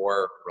take a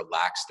more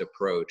relaxed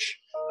approach,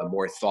 a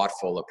more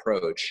thoughtful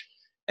approach,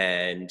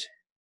 and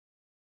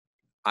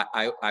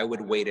I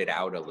would wait it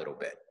out a little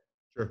bit.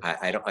 Sure.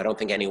 I don't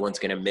think anyone's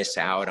going to miss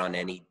out on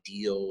any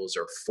deals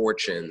or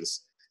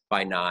fortunes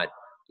by not,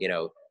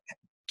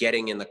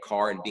 getting in the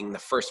car and being the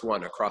first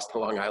one across the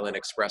Long Island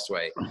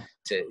Expressway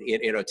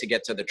to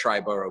get to the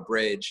Triborough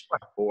Bridge,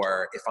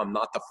 or if I'm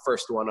not the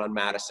first one on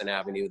Madison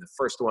Avenue, the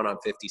first one on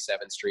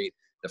 57th Street,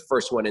 the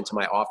first one into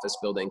my office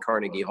building,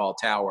 Carnegie Hall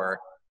Tower,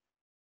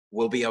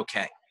 we'll be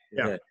okay.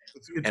 Yeah.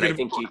 And I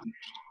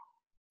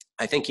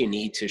think you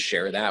need to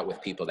share that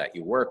with people that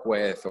you work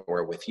with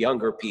or with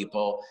younger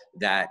people,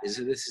 that this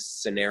is a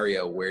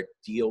scenario where it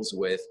deals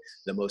with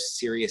the most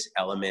serious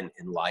element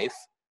in life,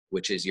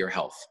 which is your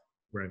health.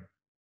 Right.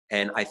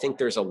 And I think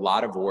there's a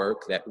lot of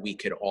work that we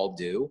could all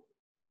do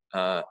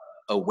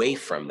away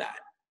from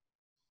that.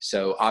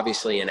 So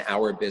obviously in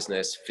our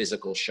business,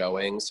 physical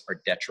showings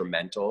are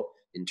detrimental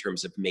in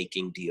terms of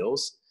making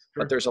deals,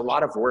 but there's a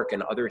lot of work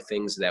and other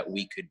things that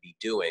we could be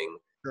doing.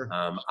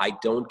 I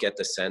don't get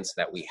the sense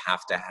that we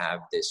have to have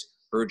this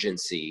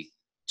urgency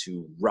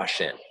to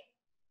rush in.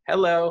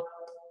 Hello.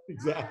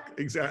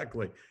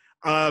 Exactly.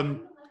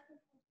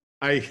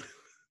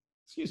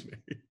 Excuse me.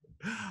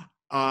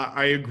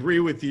 I agree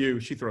with you.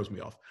 She throws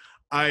me off.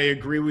 I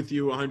agree with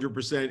you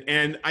 100%.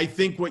 And I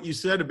think what you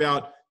said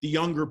about the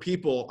younger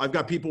people, I've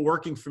got people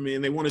working for me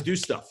and they want to do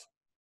stuff.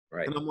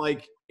 Right. And I'm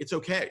like, it's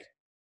okay.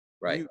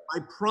 Right. I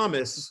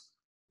promise,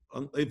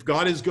 if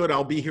God is good,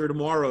 I'll be here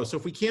tomorrow. So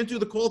if we can't do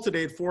the call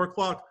today at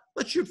 4:00,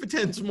 let's shoot for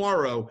 10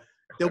 tomorrow.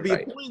 There'll be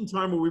a point in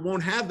time where we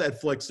won't have that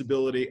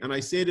flexibility. And I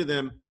say to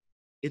them,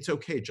 it's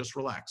okay, just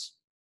relax.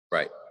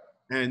 Right.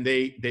 And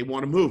they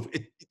want to move.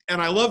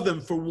 And I love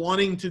them for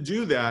wanting to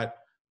do that,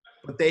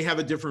 but they have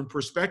a different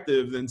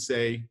perspective than,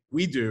 say,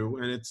 we do.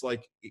 And it's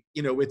like,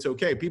 it's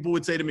okay. People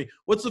would say to me,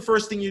 what's the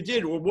first thing you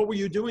did? Or what were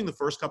you doing the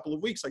first couple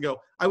of weeks? I go,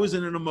 I was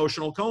in an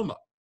emotional coma.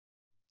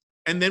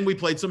 And then we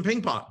played some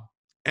ping pong.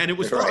 And it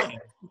was fine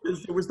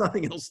because there was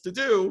nothing else to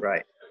do.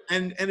 Right.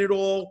 And it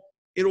all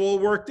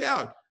worked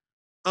out.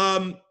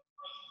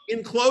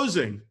 In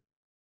closing,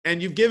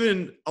 and you've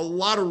given a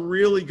lot of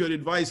really good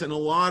advice and a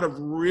lot of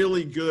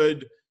really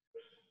good,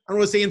 I don't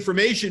want to say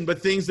information,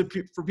 but things that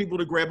for people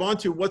to grab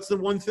onto. What's the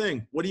one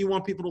thing? What do you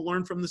want people to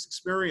learn from this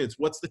experience?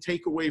 What's the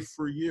takeaway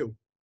for you?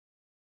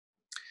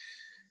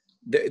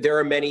 There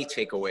are many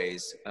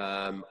takeaways.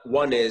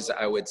 One is,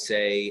 I would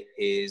say,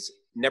 is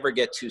never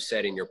get too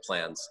set in your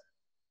plans.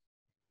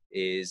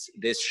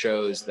 This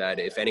shows that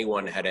if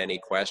anyone had any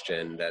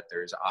question, that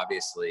there's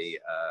obviously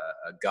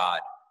a God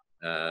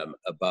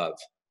above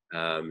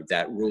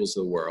that rules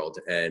the world,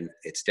 and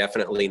it's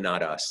definitely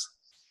not us.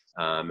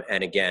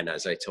 And again,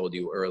 as I told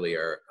you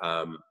earlier,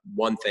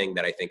 one thing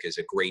that I think is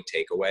a great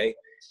takeaway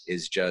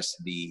is just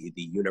the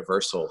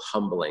universal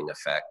humbling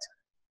effect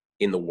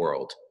in the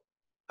world.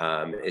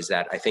 Is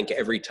that I think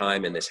every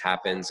time, and this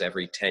happens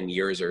every 10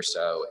 years or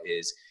so,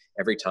 is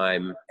every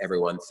time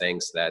everyone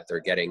thinks that they're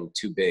getting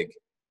too big,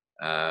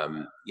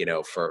 for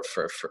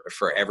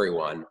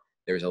everyone,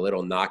 there's a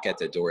little knock at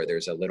the door.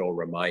 There's a little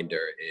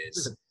reminder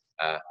is,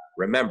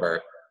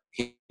 remember,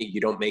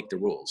 you don't make the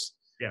rules.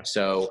 Yeah.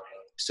 So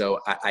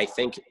I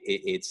think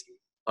it's,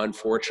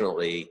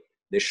 unfortunately,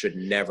 this should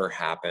never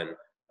happen.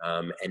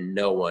 And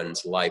no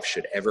one's life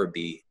should ever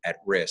be at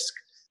risk.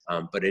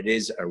 But it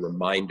is a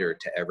reminder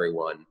to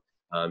everyone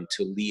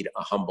to lead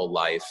a humble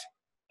life,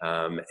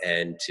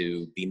 and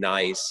to be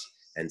nice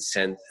and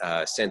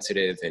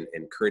sensitive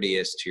and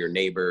courteous to your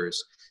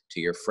neighbors, to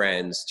your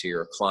friends, to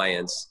your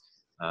clients.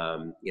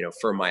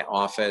 For my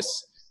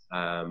office,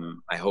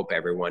 I hope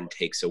everyone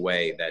takes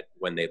away that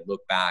when they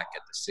look back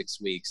at the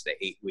 6 weeks, the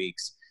 8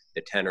 weeks,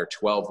 the 10 or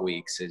 12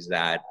 weeks, is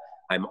that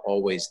I'm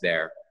always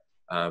there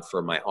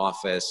for my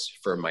office,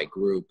 for my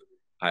group.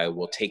 I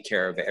will take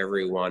care of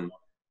everyone.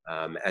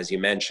 As you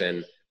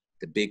mentioned,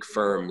 the big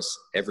firms,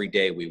 every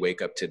day we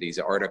wake up to these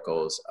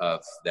articles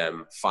of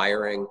them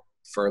firing,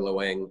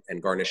 furloughing,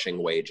 and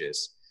garnishing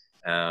wages.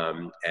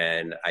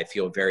 And I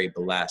feel very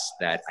blessed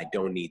that I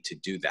don't need to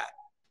do that.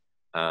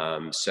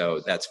 So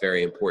that's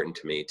very important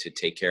to me, to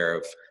take care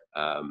of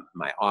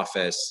my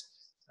office,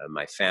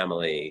 my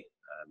family,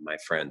 my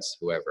friends,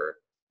 whoever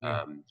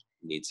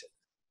needs it.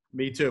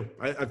 Me too.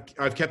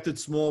 I've kept it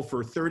small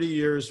for 30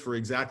 years for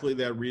exactly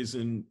that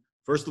reason.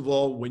 First of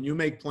all, when you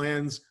make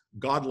plans,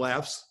 God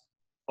laughs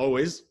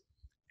always,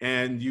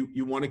 and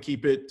you want to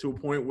keep it to a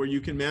point where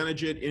you can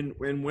manage it.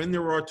 And when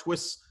there are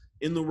twists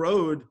in the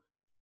road,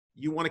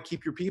 you want to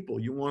keep your people.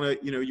 You want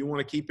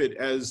to keep it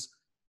as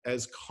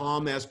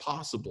calm as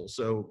possible.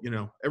 So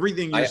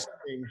everything you're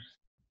saying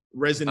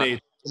resonates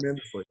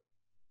tremendously.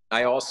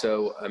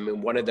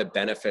 One of the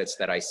benefits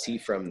that I see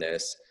from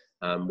this,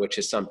 which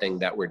is something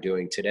that we're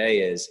doing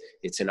today, is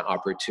it's an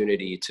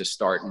opportunity to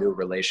start new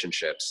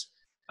relationships.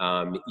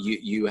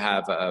 You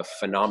have a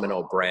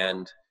phenomenal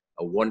brand,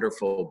 a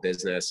wonderful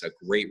business, a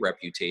great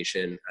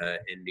reputation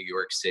in New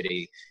York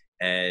City.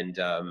 And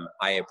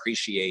I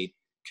appreciate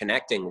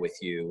connecting with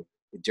you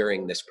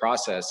during this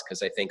process,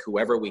 because I think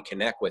whoever we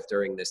connect with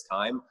during this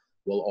time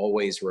will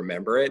always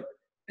remember it.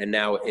 And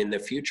now in the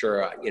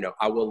future,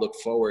 I will look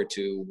forward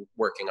to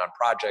working on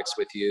projects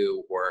with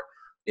you or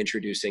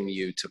introducing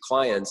you to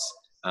clients.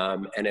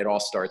 And it all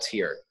starts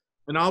here.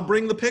 And I'll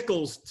bring the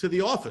pickles to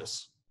the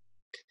office.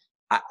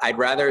 I'd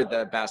rather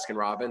the Baskin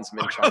Robbins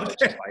mint chocolate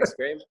chip ice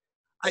cream.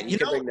 You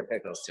can bring the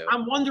pickles too.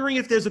 I'm wondering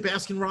if there's a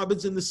Baskin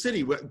Robbins in the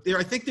city.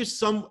 I think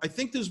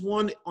there's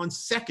one on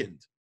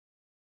 2nd.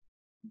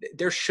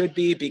 There should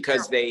be,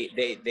 because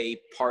they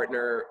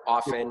partner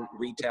often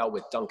retail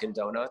with Dunkin'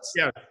 Donuts.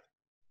 Yeah.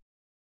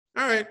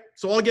 All right.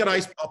 So I'll get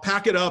ice. I'll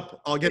pack it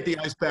up. I'll get the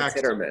ice packs.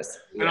 Hit or miss.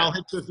 Yeah. And I'll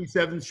hit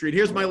 57th Street.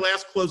 Here's my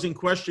last closing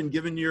question.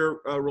 Given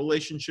your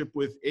relationship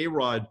with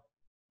A-Rod,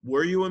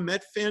 were you a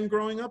Met fan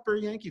growing up or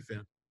a Yankee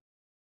fan?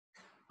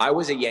 I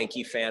was a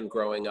Yankee fan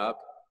growing up,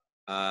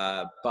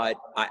 but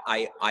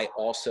I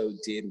also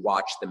did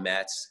watch the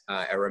Mets.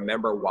 I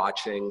remember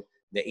watching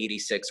the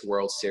 '86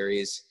 World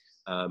Series.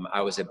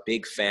 I was a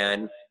big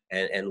fan,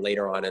 and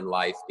later on in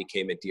life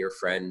became a dear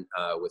friend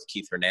with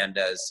Keith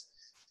Hernandez.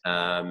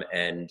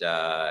 And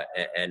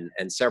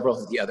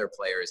several of the other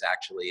players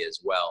actually as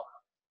well.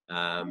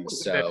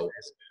 So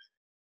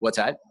what's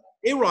that?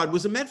 A-Rod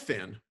was a Met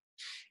fan.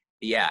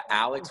 Yeah,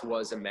 Alex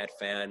was a Met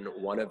fan.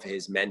 One of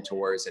his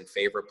mentors and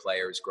favorite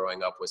players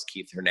growing up was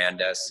Keith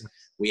Hernandez.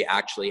 We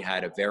actually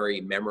had a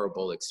very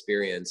memorable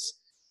experience.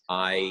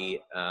 In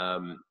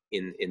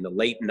the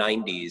late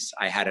 90s,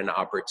 I had an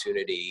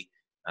opportunity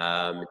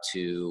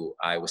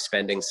I was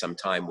spending some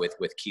time with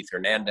Keith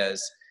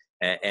Hernandez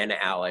and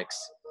Alex,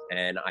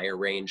 and I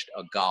arranged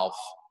a golf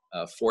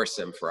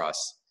foursome for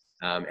us,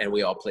 and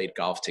we all played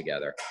golf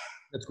together.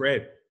 That's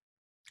great.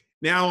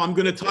 Now I'm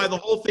going to tie the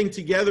whole thing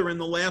together in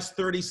the last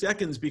 30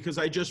 seconds, because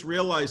I just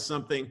realized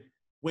something.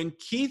 When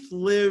Keith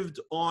lived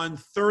on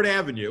 3rd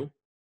Avenue,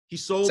 he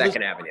sold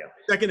Second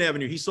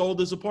Avenue. He sold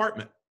his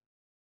apartment.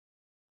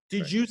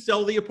 Did you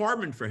sell the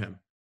apartment for him?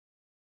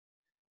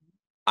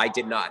 I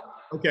did not.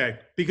 Okay,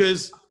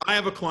 because I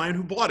have a client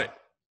who bought it.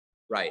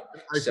 Right.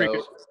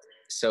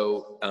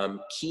 So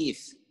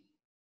Keith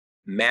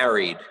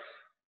married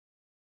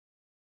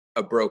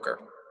a broker.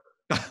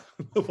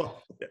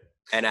 Well, yeah.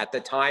 And at the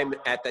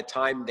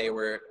time they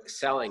were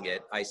selling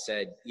it, I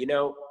said,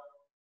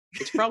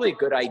 it's probably a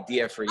good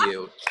idea for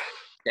you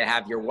to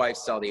have your wife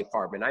sell the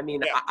apartment. I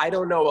mean, I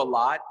don't know a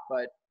lot,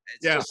 but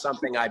it's just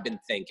something I've been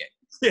thinking.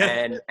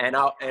 Yeah.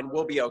 And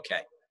we'll be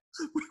okay.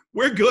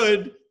 We're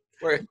good.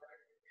 We're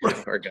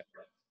good.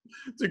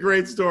 It's a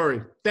great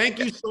story. Thank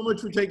you so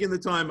much for taking the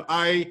time.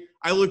 I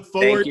look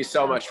forward. Thank you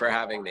so much for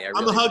having me.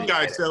 I'm a hug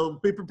guy, so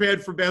be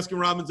prepared for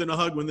Baskin Robbins and a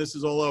hug when this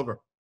is all over.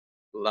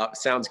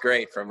 Sounds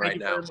great from right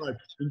now. Thank you very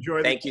much.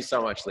 Enjoy. Thank you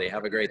so much, Lee.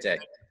 Have a great day.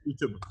 You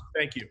too.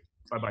 Thank you.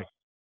 Bye-bye.